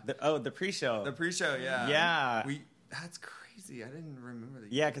 Yeah. The pre-show. The pre-show, yeah. Yeah. That's crazy. I didn't remember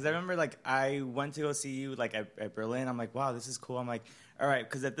that. Yeah, because I remember I went to go see you at Berlin. I'm like, wow, this is cool. I'm like, all right,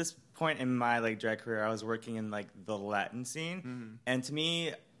 because at this point in my drag career, I was working in the Latin scene, and to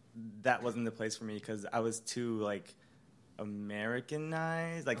me, that wasn't the place for me because I was too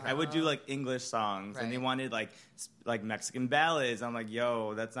Americanized. I would do English songs, and they wanted like Mexican ballads. I'm like,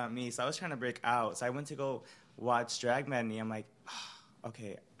 yo, that's not me. So I was trying to break out. So I went to go watch Drag Madney. I'm like, oh,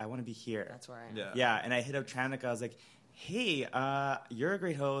 okay, I want to be here. That's where I am. Yeah, and I hit up Tranica. I was like, hey, you're a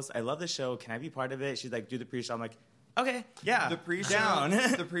great host. I love the show. Can I be part of it? She's like, do the pre-show. I'm like, okay, yeah. The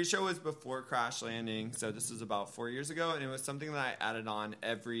pre-show was before Crash Landing, so this was about 4 years ago, and it was something that I added on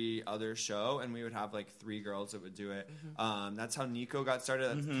every other show, and we would have 3 girls that would do it. Mm-hmm. That's how Nico got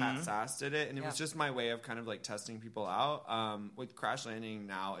started. That's Kat Sass did it, and it was just my way of kind of testing people out. With Crash Landing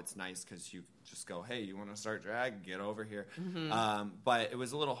now, it's nice because you just go, hey, you want to start drag? Get over here. Mm-hmm. But it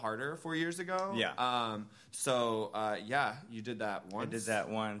was a little harder 4 years ago. Yeah. You did that once. I did that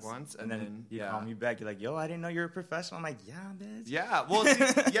once. And then you call me back. You're like, yo, I didn't know you were a professional. I'm like, yeah, bitch. Yeah. Well,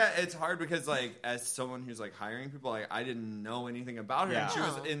 it's hard because, as someone who's, hiring people, I didn't know anything about her. Yeah. And she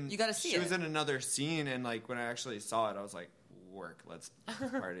was in... You gotta see She was in another scene, and, when I actually saw it, I was like, work. Let's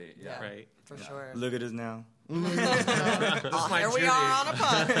party. Yeah. Right. For sure. Look at us now. Here we are on a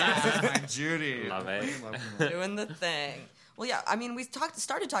podcast. My Judy. Love it. Doing the thing. Well, yeah, I mean, we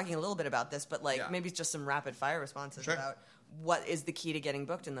started talking a little bit about this, but maybe just some rapid fire responses about what is the key to getting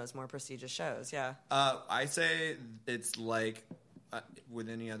booked in those more prestigious shows. Yeah. I say it's with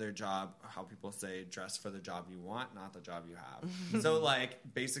any other job, how people say, dress for the job you want, not the job you have. So, like,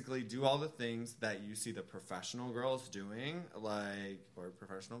 basically do all the things that you see the professional girls doing, like, or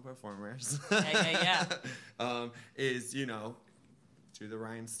professional performers. Is, you know, do the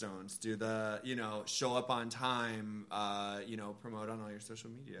rhinestones, do the, you know, show up on time, you know, promote on all your social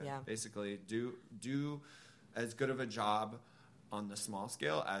media. Yeah. Basically, do as good of a job on the small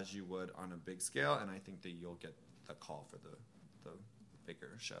scale as you would on a big scale, and I think that you'll get the call for the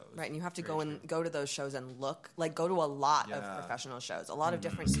bigger shows. Right, and you have to go to those shows and look, like, go to a lot of professional shows, a lot of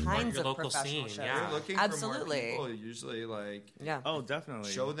different kinds of professional shows. Yeah. You're looking for more people, usually, like, oh,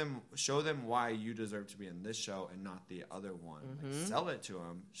 definitely. Show them why you deserve to be in this show and not the other one. Like, sell it to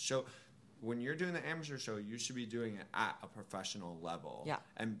them. When you're doing the amateur show, you should be doing it at a professional level. Yeah.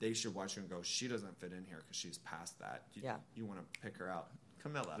 And they should watch you and go, she doesn't fit in here because she's past that. You want to pick her out.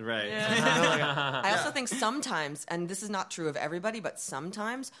 Chamilla. Right. Yeah. I also think sometimes, and this is not true of everybody, but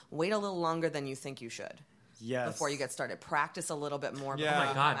sometimes wait a little longer than you think you should. Yes. Before you get started. Practice a little bit more. Yeah. Oh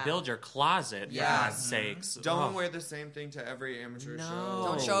my God, build your closet, for God's sakes. Don't wear the same thing to every amateur show.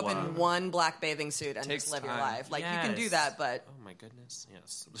 Don't show up in one black bathing suit and just live your life. Like, you can do that, but... Oh my goodness,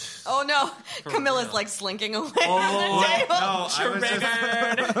 yes. Oh no, Camilla's like slinking away from the table. No,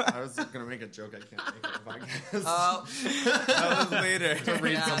 I was going to make a joke. I can't make it if I guess. Oh. That was later. To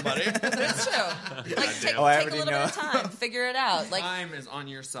read somebody. It's true. Like, take a little bit of time. Figure it out. Like, time is on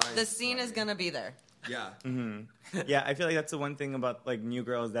your side. The scene is going to be there. Yeah. Yeah, I feel like that's the one thing about, like, new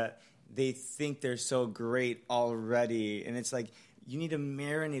girls, that they think they're so great already, and it's like you need to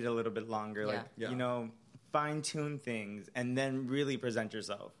marinate a little bit longer, like, you know, fine-tune things, and then really present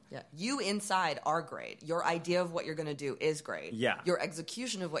yourself. Yeah, you inside are great. Your idea of what you're going to do is great. Yeah. Your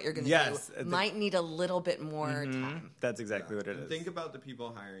execution of what you're going to do might need a little bit more time. That's exactly what it is. Think about the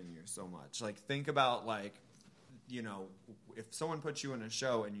people hiring you so much. Like, think about, like, you know, if someone puts you in a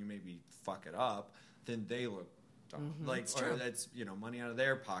show and you maybe fuck it up, then they look dumb. Like, or that's, you know, money out of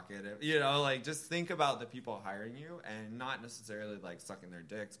their pocket. You know, like, just think about the people hiring you, and not necessarily, like, sucking their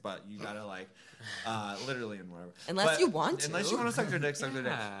dicks, but you gotta, like, literally and whatever. Unless you want to. Unless you want to suck their dick, suck their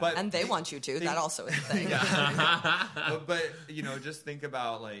dick. But and they want you to. That also is a thing. But, you know, just think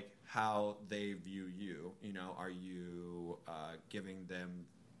about, like, how they view you. You know, are you giving them...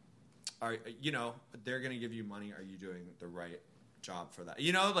 you know, they're going to give you money. Are you doing the right job for that?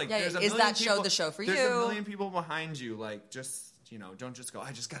 You know, like, there's a million is that people, show the show for you? There's a million people behind you. Like, just, you know, don't just go,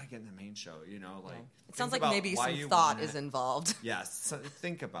 I just got to get in the main show. You know, like, it sounds like maybe some thought is involved. Yes. So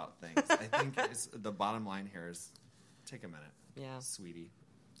think about things. I think the bottom line here is take a minute. Yeah. Sweetie.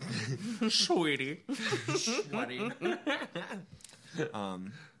 Sweetie. Sweaty.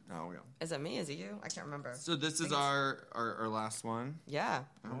 Oh, yeah. Is it me? Is it you? I can't remember. So this is our last one. Yeah.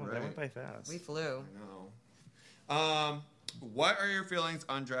 That went by fast. We flew. I know. What are your feelings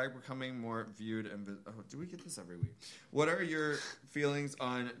on drag becoming more viewed and... do we get this every week? What are your feelings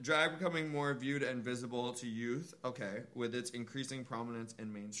on drag becoming more viewed and visible to youth? Okay. With its increasing prominence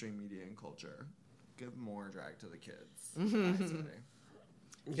in mainstream media and culture. Give more drag to the kids. I'd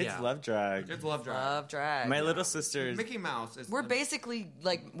say. Kids love drag. Kids love drag. Love drag. My little sisters... Mickey Mouse is... We're basically,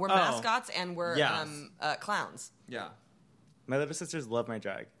 like, we're mascots and we're clowns. Yeah. My little sisters love my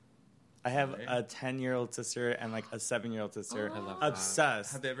drag. I have a 10-year-old sister and, like, a 7-year-old sister. I love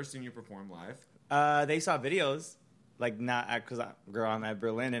obsessed. Have they ever seen you perform live? They saw videos. Like, not because, girl, I'm at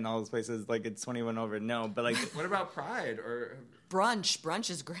Berlin and all those places. Like, it's 21 over. No, but, like... What about Pride? Or Brunch. Brunch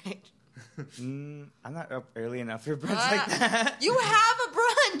is great. I'm not up early enough for brunch like that. You have a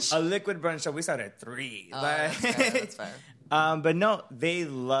brunch. A liquid brunch show. We started at 3. Oh, that's fair. But no, they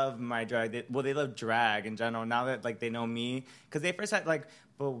love my drag. They love drag in general. Now that, like, they know me, because they first had, like,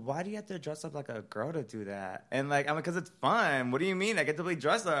 but why do you have to dress up like a girl to do that? And, like, I'm like, because it's fun. What do you mean? I get to play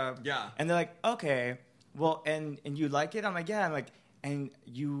dress up. Yeah. And they're like, okay, well, and you like it? I'm like, yeah. I'm like, and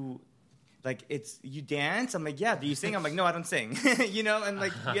you... Like, you dance? I'm like, yeah. Do you sing? I'm like, no, I don't sing. You know? And,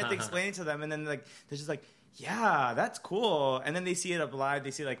 like, you have to explain it to them. And then, like, they're just like, yeah, that's cool. And then they see it up live. They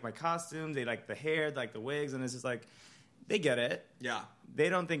see, like, my costumes. They like the hair, like the wigs. And it's just like, they get it. Yeah. They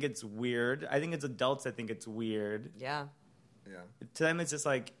don't think it's weird. I think it's adults that think it's weird. Yeah. Yeah. To them, it's just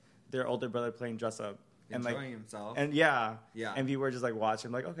like their older brother playing dress up. Enjoying and, like, himself. And, yeah. Yeah. And people were just, like,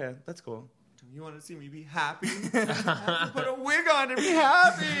 watching. Like, okay, that's cool. You want to see me be happy? Put a wig on and be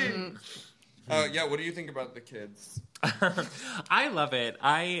happy. Yeah, what do you think about the kids? I love it.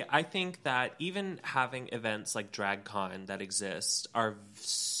 I think that even having events like DragCon that exist are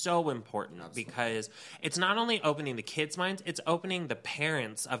so important because it's not only opening the kids' minds, it's opening the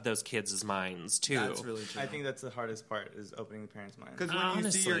parents of those kids' minds too. That's really true. I think that's the hardest part is opening the parents' minds. Because when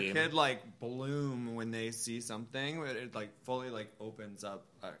you see your kid like bloom when they see something, it like fully like opens up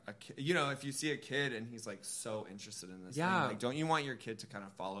a kid. You know, if you see a kid and he's like so interested in this thing, like don't you want your kid to kind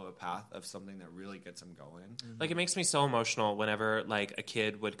of follow a path of something that really gets him going? Mm-hmm. Like it makes me so emotional whenever like a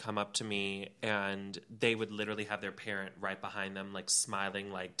kid would come up to me and they would literally have their parent right behind them, like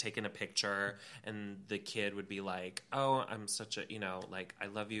smiling, like taking a picture, and the kid would be like, "Oh, I'm such a, you know, like I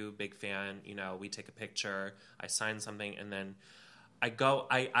love you, big fan. You know, we take a picture, I sign something, and then."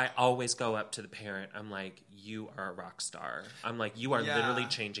 I always go up to the parent. I'm like, you are a rock star. I'm like, you are literally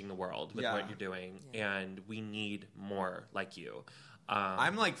changing the world with what you're doing, and we need more like you.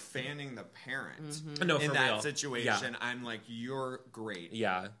 I'm like fanning the parent No, in for that real. situation. I'm like, you're great.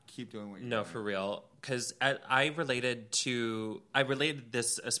 Yeah, keep doing what you're doing. No, for real. Because I related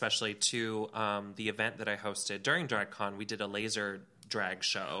this especially to the event that I hosted during DragCon. We did a laser drag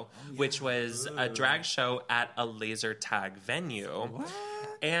show, which was a drag show at a laser tag venue. What?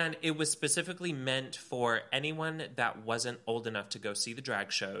 And it was specifically meant for anyone that wasn't old enough to go see the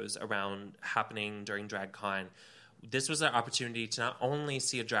drag shows around happening during DragCon. This was an opportunity to not only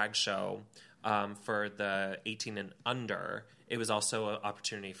see a drag show for the 18 and under, it was also an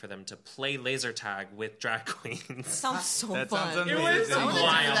opportunity for them to play laser tag with drag queens. Sounds so that fun. Sounds it was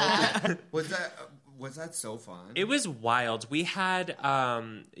wild. Was that so fun? It was wild. We had,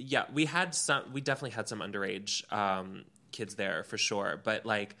 we definitely had some underage kids there for sure. But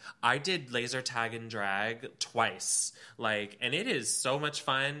like, I did laser tag and drag twice. Like, and it is so much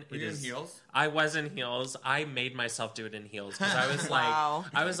fun. Were you in heels? I was in heels. I made myself do it in heels because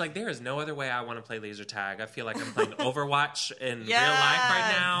I was like, there is no other way I want to play laser tag. I feel like I'm playing Overwatch in real life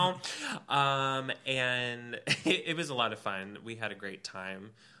right now. And it was a lot of fun. We had a great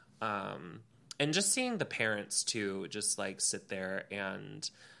time. And just seeing the parents too, just like sit there and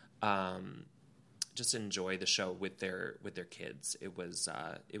just enjoy the show with their kids. It was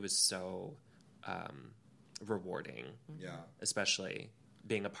so rewarding. Yeah, especially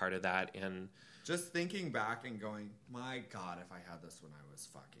being a part of that and just thinking back and going, my God, if I had this when I was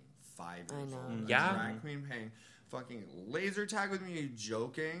fucking 5 years old, drag queen paying fucking laser tag with me,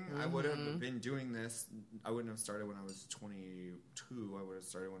 joking. I would have been doing this. I wouldn't have started when I was 22. I would have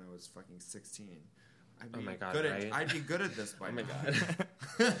started when I was fucking 16. I'd be good at this by now.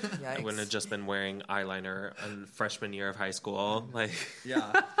 I wouldn't have just been wearing eyeliner in freshman year of high school. Like,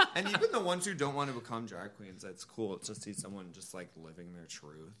 and even the ones who don't want to become drag queens, it's cool to see someone just like living their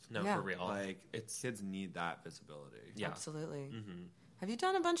truth. No, for real. Like, kids need that visibility. Yeah, absolutely. Mm-hmm. Have you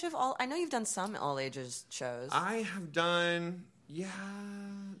done a bunch of I know you've done some all ages shows. I have done. Yeah,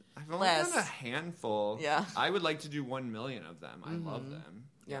 I've only done a handful. Yeah, I would like to do 1 million of them. I love them.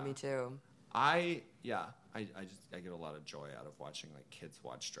 Yeah, me too. I get a lot of joy out of watching like kids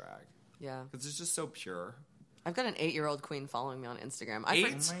watch drag. Yeah, because it's just so pure. I've got an 8-year-old queen following me on Instagram.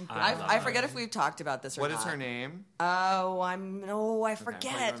 I forget if we've talked about this or not. What is her name? I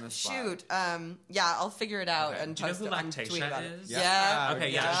forget. Shoot. I'll figure it out and post it on tweet about it. Yeah.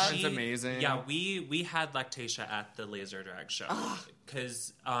 Okay. Yeah. She's amazing. Yeah. We had Lactatia at the laser drag show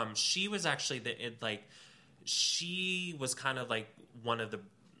because she was actually she was kind of like one of the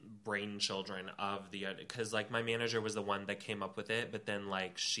brain children of the, because like my manager was the one that came up with it, but then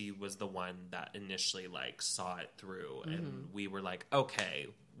like she was the one that initially like saw it through, and we were like, okay,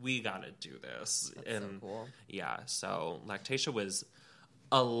 we gotta do this. That's so cool. Yeah, so Lactatia was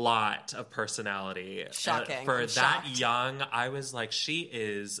a lot of personality. Shocking. For that young, I was like, she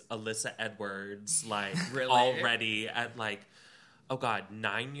is Alyssa Edwards, like really? Already at like, oh God,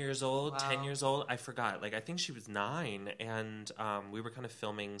 9 years old, 10 years old. I forgot. Like, I think she was 9. And we were kind of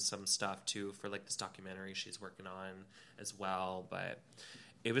filming some stuff too for like this documentary she's working on as well. But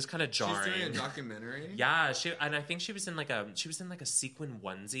it was kind of jarring. She's doing a documentary? Yeah. I think she was in like a sequin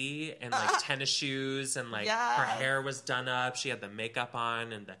onesie and like tennis shoes, and like her hair was done up. She had the makeup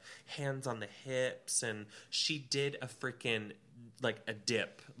on and the hands on the hips. And she did a freaking like a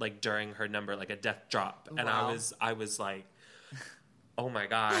dip, like during her number, like a death drop. And I was like, oh my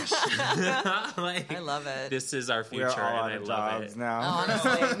gosh. Like, I love it. This is our future, and I love it. Now.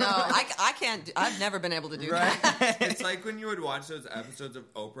 Honestly, no, I can't. I've never been able to do that. It's like when you would watch those episodes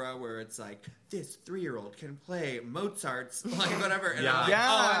of Oprah where it's like, this 3-year-old can play Mozart's, like whatever. And I'm like,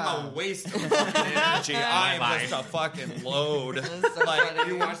 I'm a waste of fucking energy. I'm just a fucking load. So like,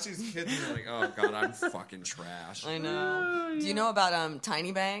 funny. You watch these kids and you're like, oh God, I'm fucking trash. I know. Do you know about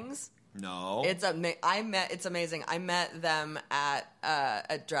Tiny Bangs? No. It's amazing. I met them at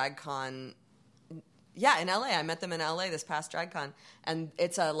DragCon. Yeah, in LA. I met them in LA this past DragCon, and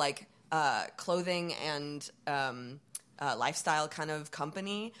it's a clothing and lifestyle kind of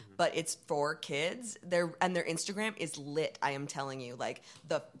company, but it's for kids. Their Instagram is lit. I am telling you, like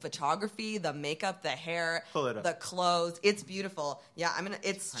the photography, the makeup, the hair, the clothes. It's beautiful. Yeah,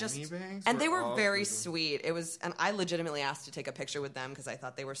 it's Tiny just, bangs and they were very sweet. It was, and I legitimately asked to take a picture with them because I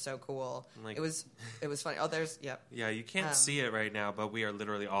thought they were so cool. Like, it was funny. Oh, Yeah, you can't see it right now, but we are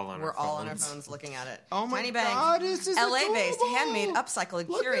literally all on our phones. We're all on our phones looking at it. Oh my Tiny God, Bangs, this is LA-based, adorable. handmade, upcycled, and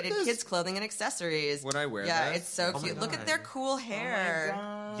curated kids clothing and accessories. Would I wear Yeah, this? it's so cute. Look at their cool hair.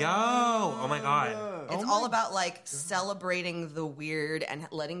 Yo! Oh my God! It's all about celebrating the weird and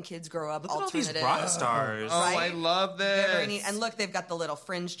letting kids grow up. Look at all alternative. these rock stars. Oh, Right? I love this. Very neat. And look, they've got the little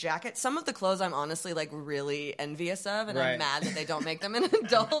fringe jacket. Some of the clothes I'm honestly really envious of, and I'm mad that they don't make them in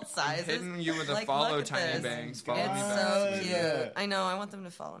adult sizes. Hitting you with a Like, follow, look at Tiny this. Bangs. Follow It's me back. so sweetie. cute. I know. I want them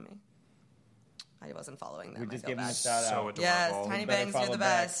to follow me. I wasn't following them. We just I feel give them a bad. shout So out. adorable. Yes, Tiny better Bangs, you're follow the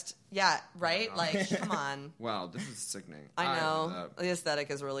back. best. Yeah, right? Like, come on. Wow, this is sickening. I know. love- The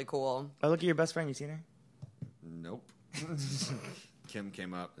aesthetic is really cool. Oh, look at your best friend. You seen her? Nope. Kim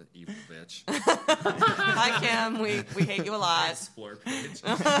came up, the evil bitch. Hi, Kim. We hate you a lot. Explore page.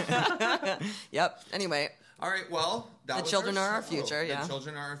 Yep. Anyway, All right, well, that The was children our are our show. future, yeah. The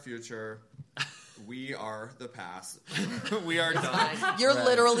children are our future. We are the past. We are done. you're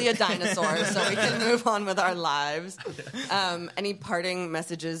literally a dinosaur, so we can move on with our lives. Any parting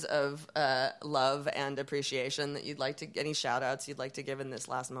messages of love and appreciation that you'd like to? Any shout outs you'd like to give in this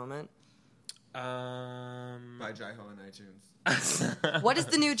last moment? By Jai-Ho on iTunes. What is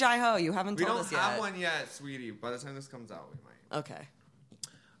the new Jai-Ho? You haven't We told don't us yet. have one yet, sweetie. By the time this comes out, we might. Okay.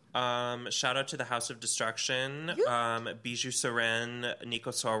 Shout out to the House of Destruction, Bijou Seren,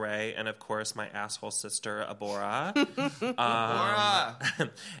 Nico Soray, and of course my asshole sister Abora. Laura!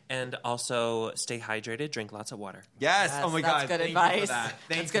 And also stay hydrated, drink lots of water. Yes. Oh my God. That's good Thank advice. You for that.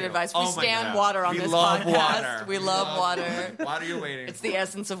 Thank That's good you. advice. We Oh my stand God. water on We this love podcast. Water. We love water. What are you waiting It's for? the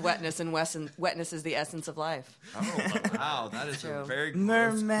essence of wetness, and wetness is the essence of life. Oh, wow. That is True. a very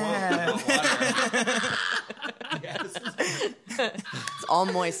Merman. close quote about water. Yes. It's all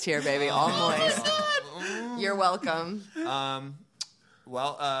moist here, baby. All moist. You're welcome.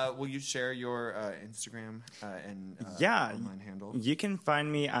 Well, will you share your Instagram and Yeah. online handle? You can find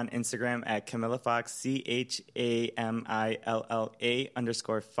me on Instagram at Chamilla Fox,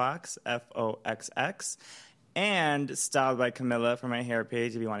 CHAMILLA_Fox, FOXX. And Styled by Chamilla for my hair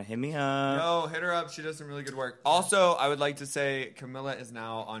page if you want to hit me up. No, hit her up. She does some really good work. Also, I would like to say Chamilla is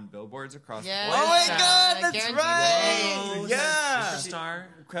now on billboards across Yeah. the Oh my Yeah. God, that's Guaranteed right! Whoa, Yeah! Superstar.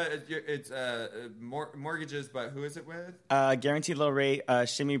 It's mortgages, but who is it with? Guaranteed low rate.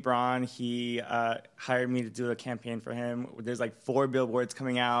 Shimmy Braun, he hired me to do a campaign for him. There's like 4 billboards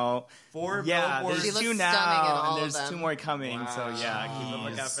coming out. 4 Yeah, billboards. there's She 2 looks now, stunning in all and of there's them. 2 more coming. Wow. So yeah, keep a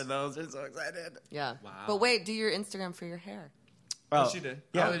lookout for those. We're so excited. Yeah. Wow. But wait, do your Instagram for your hair. Oh, she did.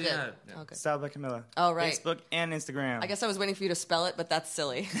 Yeah, Oh, yeah. Okay. Styled by Chamilla. Oh, right. Facebook and Instagram. I guess I was waiting for you to spell it, but that's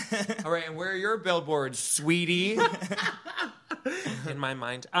silly. All right, and where are your billboards, sweetie? In my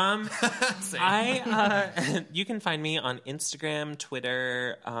mind. You can find me on Instagram,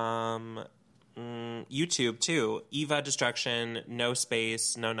 Twitter, YouTube too. Evah Destruction, no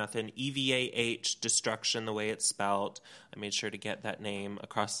space, no nothing. EVAH Destruction, the way it's spelled. I made sure to get that name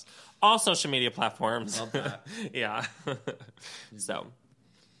across all social media platforms. Love that. Yeah. So.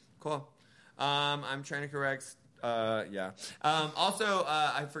 Cool. I'm trying to correct. Yeah. Also,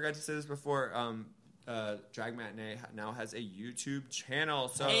 I forgot to say this before. Drag Matinee now has a YouTube channel,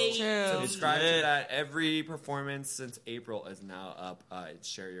 so subscribe to that. Every performance since April is now up.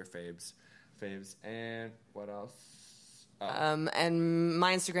 Share your faves, and what else? And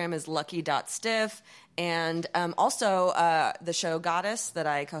my Instagram is lucky.stiff. And also, the show Goddess that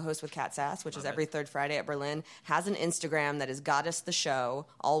I co-host with Kat Sass, which is every third Friday at Berlin, has an Instagram that is Goddess the Show,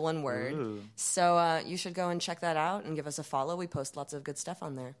 all one word. Ooh. So you should go and check that out and give us a follow. We post lots of good stuff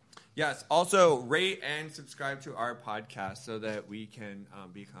on there. Yes. Also, rate and subscribe to our podcast so that we can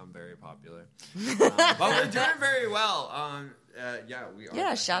become very popular. But we're doing very well. Yeah, we are.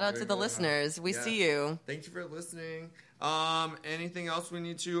 Yeah, shout out doing to the really well. listeners. We Yeah. see you. Thank you for listening. Anything else we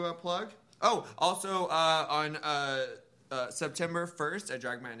need to plug? Oh, also on September 1st at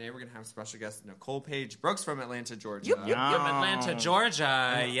Drag Matinee, we're going to have special guest Nicole Page Brooks from Atlanta, Georgia. From Atlanta,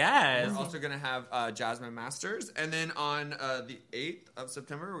 Georgia. Yes. We're also going to have Jasmine Masters. And then on the 8th of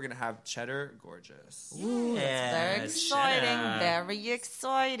September, we're going to have Cheddar Gorgeous. Ooh, that's very exciting. Cheddar. Very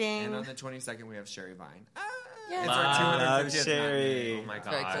exciting. And on the 22nd, we have Sherry Vine. Yeah. It's Love our 250th Sherry. matinee. Oh my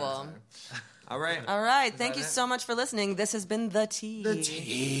God. Very cool. All right. All right. Is Thank that you it? so much for listening. This has been The Tea. The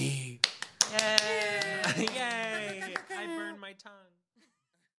tea. Yay! Yay! I burned my tongue.